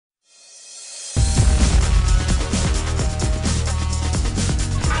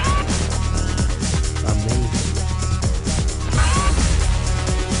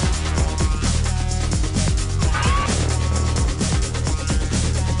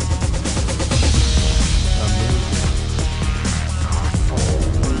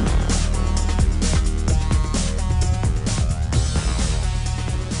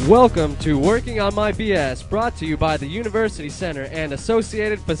Welcome to Working on My BS, brought to you by the University Center and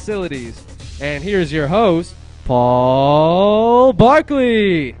associated facilities. And here's your host, Paul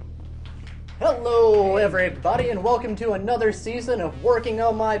Barkley. Hello, everybody, and welcome to another season of Working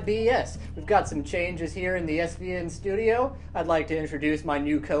on My BS. We've got some changes here in the SVN studio. I'd like to introduce my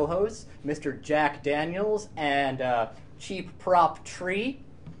new co-hosts, Mr. Jack Daniels and Cheap Prop Tree.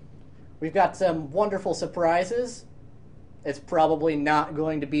 We've got some wonderful surprises. It's probably not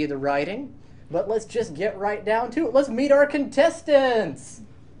going to be the writing, but let's just get right down to it. Let's meet our contestants.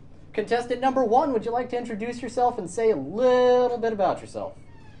 Contestant number one, would you like to introduce yourself and say a little bit about yourself?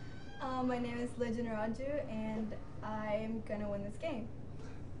 My name is Legend Raju, and I'm gonna win this game.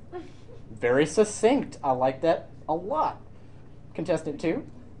 Very succinct. I like that a lot. Contestant two.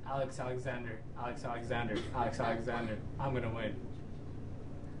 Alex Alexander. I'm gonna win.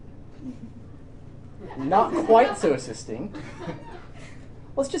 Not quite so succinct.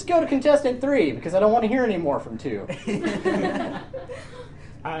 Let's just go to contestant three, because I don't want to hear any more from two.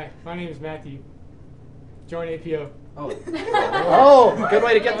 Hi, my name is Matthew. Join APO. Oh, good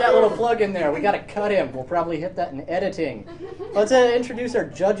way to get that little plug in there. We got to cut him. We'll probably hit that in editing. Let's introduce our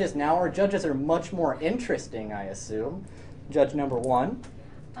judges now. Our judges are much more interesting, I assume. Judge number one.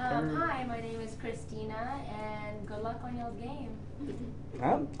 Hi, my name is Christina, and good luck on y'all's game.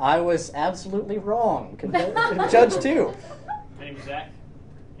 I was absolutely wrong. Judge two. My name is Zach,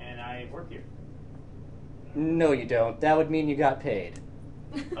 and I work here. No, you don't. That would mean you got paid.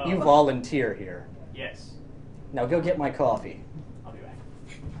 Oh. You volunteer here. Yes. Now go get my coffee. I'll be back.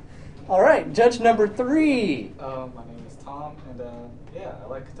 All right, judge number three. My name is Tom, and I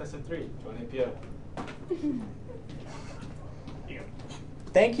like contestant 3. Join APO. Here you go.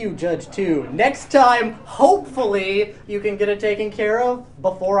 Thank you, Judge 2. Next time, hopefully, you can get it taken care of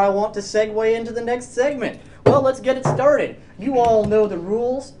before I want to segue into the next segment. Well, let's get it started. You all know the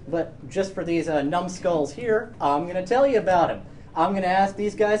rules, but just for these numbskulls here, I'm going to tell you about them. I'm going to ask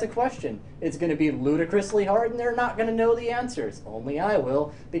these guys a question. It's going to be ludicrously hard, and they're not going to know the answers. Only I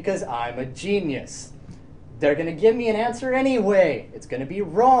will, because I'm a genius. They're going to give me an answer anyway. It's going to be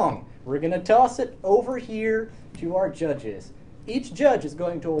wrong. We're going to toss it over here to our judges. Each judge is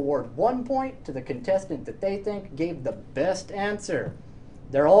going to award 1 point to the contestant that they think gave the best answer.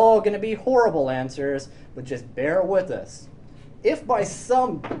 They're all going to be horrible answers, but just bear with us. If by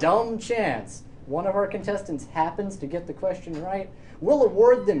some dumb chance one of our contestants happens to get the question right, we'll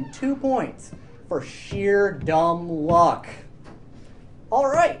award them 2 points for sheer dumb luck. All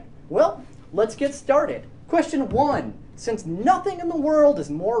right, well, let's get started. Question 1. Since nothing in the world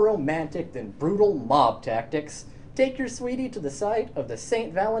is more romantic than brutal mob tactics, take your sweetie to the site of the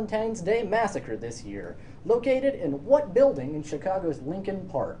St. Valentine's Day Massacre this year, located in what building in Chicago's Lincoln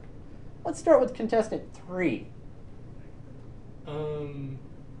Park? Let's start with contestant 3.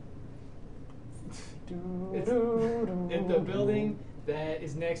 It's in the building that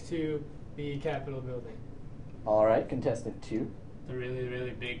is next to the Capitol building. All right, contestant 2. The really,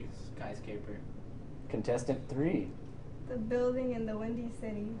 really big skyscraper. Contestant 3. The building in the Windy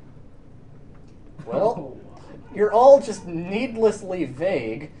City. Well, you're all just needlessly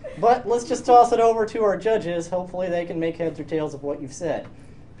vague, but let's just toss it over to our judges. Hopefully they can make heads or tails of what you've said.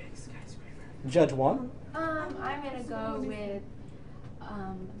 Big skyscraper. Judge 1. I'm gonna go with,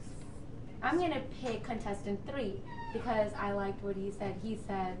 I'm gonna pick contestant 3 because I liked what he said. He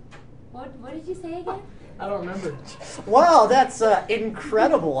said, what did you say again? I don't remember. Wow, that's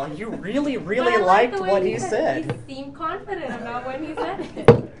incredible. You really, But really I liked liked the way what he said. He seemed confident about what he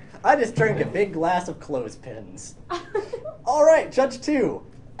said. I just drank a big glass of clothespins. All right, Judge 2.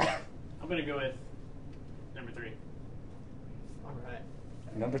 I'm going to go with number 3. All right.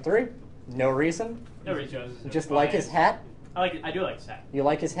 Number 3. No reason? No reason. Just like his hat? I do like his hat. You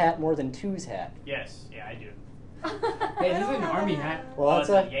like his hat more than 2's hat? Yes, yeah, I do. Hey, this is an army hat. Well, It's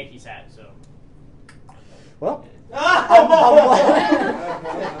that's a Yankees hat, so. Well,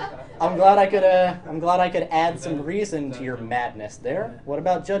 I'm glad I could add some reason to your madness there. What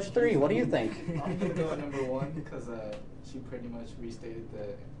about Judge 3? What do you think? I'm going to go with number 1 because she pretty much restated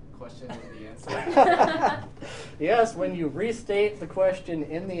the question and the answer. Yes, when you restate the question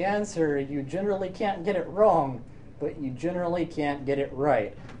in the answer, you generally can't get it wrong, but you generally can't get it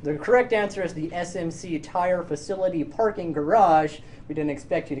right. The correct answer is the SMC Tire Facility Parking Garage. We didn't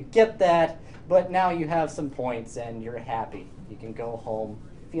expect you to get that, but now you have some points and you're happy. You can go home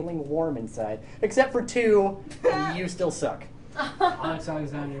feeling warm inside. Except for 2, you still suck. Alex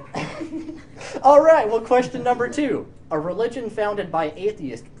Alexander. All right, well, question number 2. A religion founded by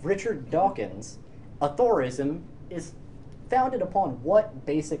atheist Richard Dawkins, Authorism, is founded upon what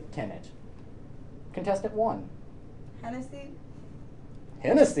basic tenet? Contestant 1. Hennessy?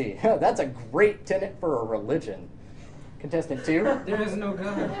 Hennessy. That's a great tenet for a religion. Contestant 2. There is no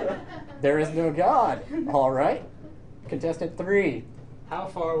God. There is no God. All right. Contestant 3. How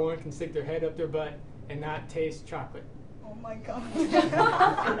far one can stick their head up their butt and not taste chocolate. Oh my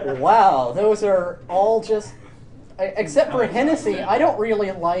god. Wow, those are all just... Except for Hennessy, I don't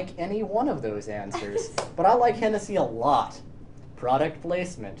really like any one of those answers. But I like Hennessy a lot. Product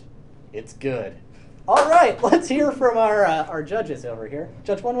placement. It's good. All right, let's hear from our judges over here.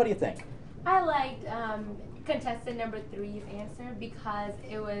 Judge 1, what do you think? I liked contestant number 3's answer because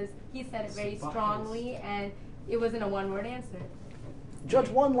he said it very strongly and it wasn't a one-word answer. Judge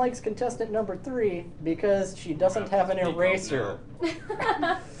 1 likes contestant number 3 because she doesn't have an eraser.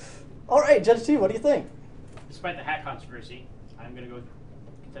 All right, Judge 2, what do you think? Despite the hat controversy, I'm going to go with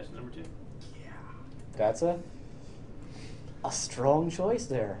contestant number 2. That's a strong choice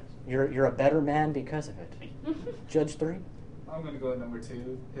there. You're a better man because of it. Judge 3? I'm gonna go with number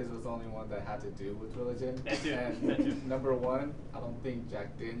 2. His was the only one that had to do with religion. That too. And That too. number 1, I don't think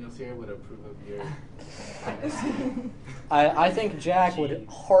Jack Daniels here would approve of your. I think Jack would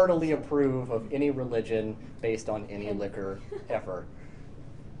heartily approve of any religion based on any liquor ever.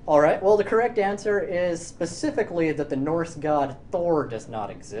 All right, well, the correct answer is specifically that the Norse god Thor does not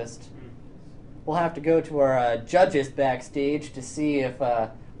exist. We'll have to go to our judges backstage to see if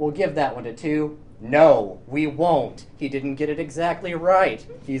we'll give that one to 2. No, we won't. He didn't get it exactly right.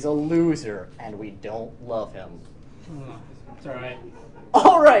 He's a loser, and we don't love him. It's all right.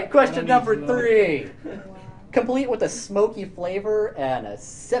 All right, question number 3. Complete with a smoky flavor and a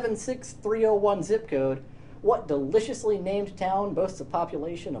 76301 zip code, what deliciously named town boasts a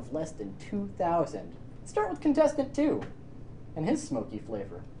population of less than 2,000? Start with contestant 2 and his smoky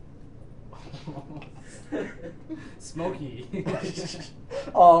flavor. Smoky.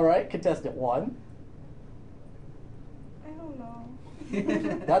 All right, contestant 1. I don't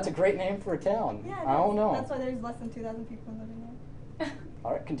know. That's a great name for a town. Yeah, I don't know. That's why there's less than 2,000 people living there.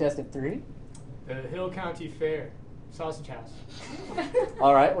 All right, contestant 3. The Hill County Fair. Sausage House.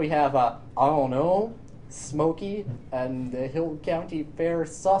 All right, we have, I don't know, Smokey and the Hill County Fair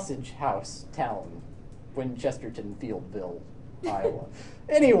Sausage House Town, Winchesterton Fieldville, Iowa.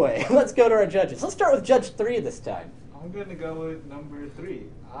 Anyway, let's go to our judges. Let's start with Judge 3 this time. I'm gonna go with number 3.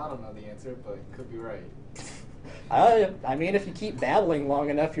 I don't know the answer, but could be right. I mean, if you keep battling long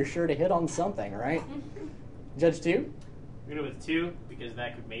enough, you're sure to hit on something, right? Judge 2? I'm going to go with 2 because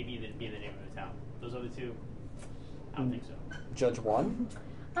that could maybe be the name of the town. Those other 2, I don't think so. Judge 1?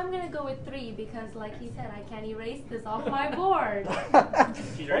 I'm going to go with 3 because, like he said, I can't erase this off my board.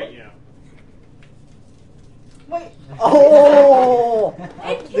 She's right, you know. Wait. Oh!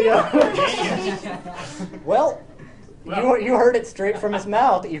 It Well, you heard it straight from his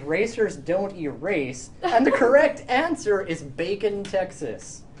mouth. Erasers don't erase. And the correct answer is Bacon,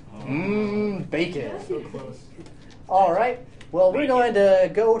 Texas. Bacon. So close. All right. Well, we're going to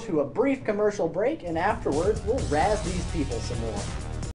go to a brief commercial break, and afterwards, we'll razz these people some more.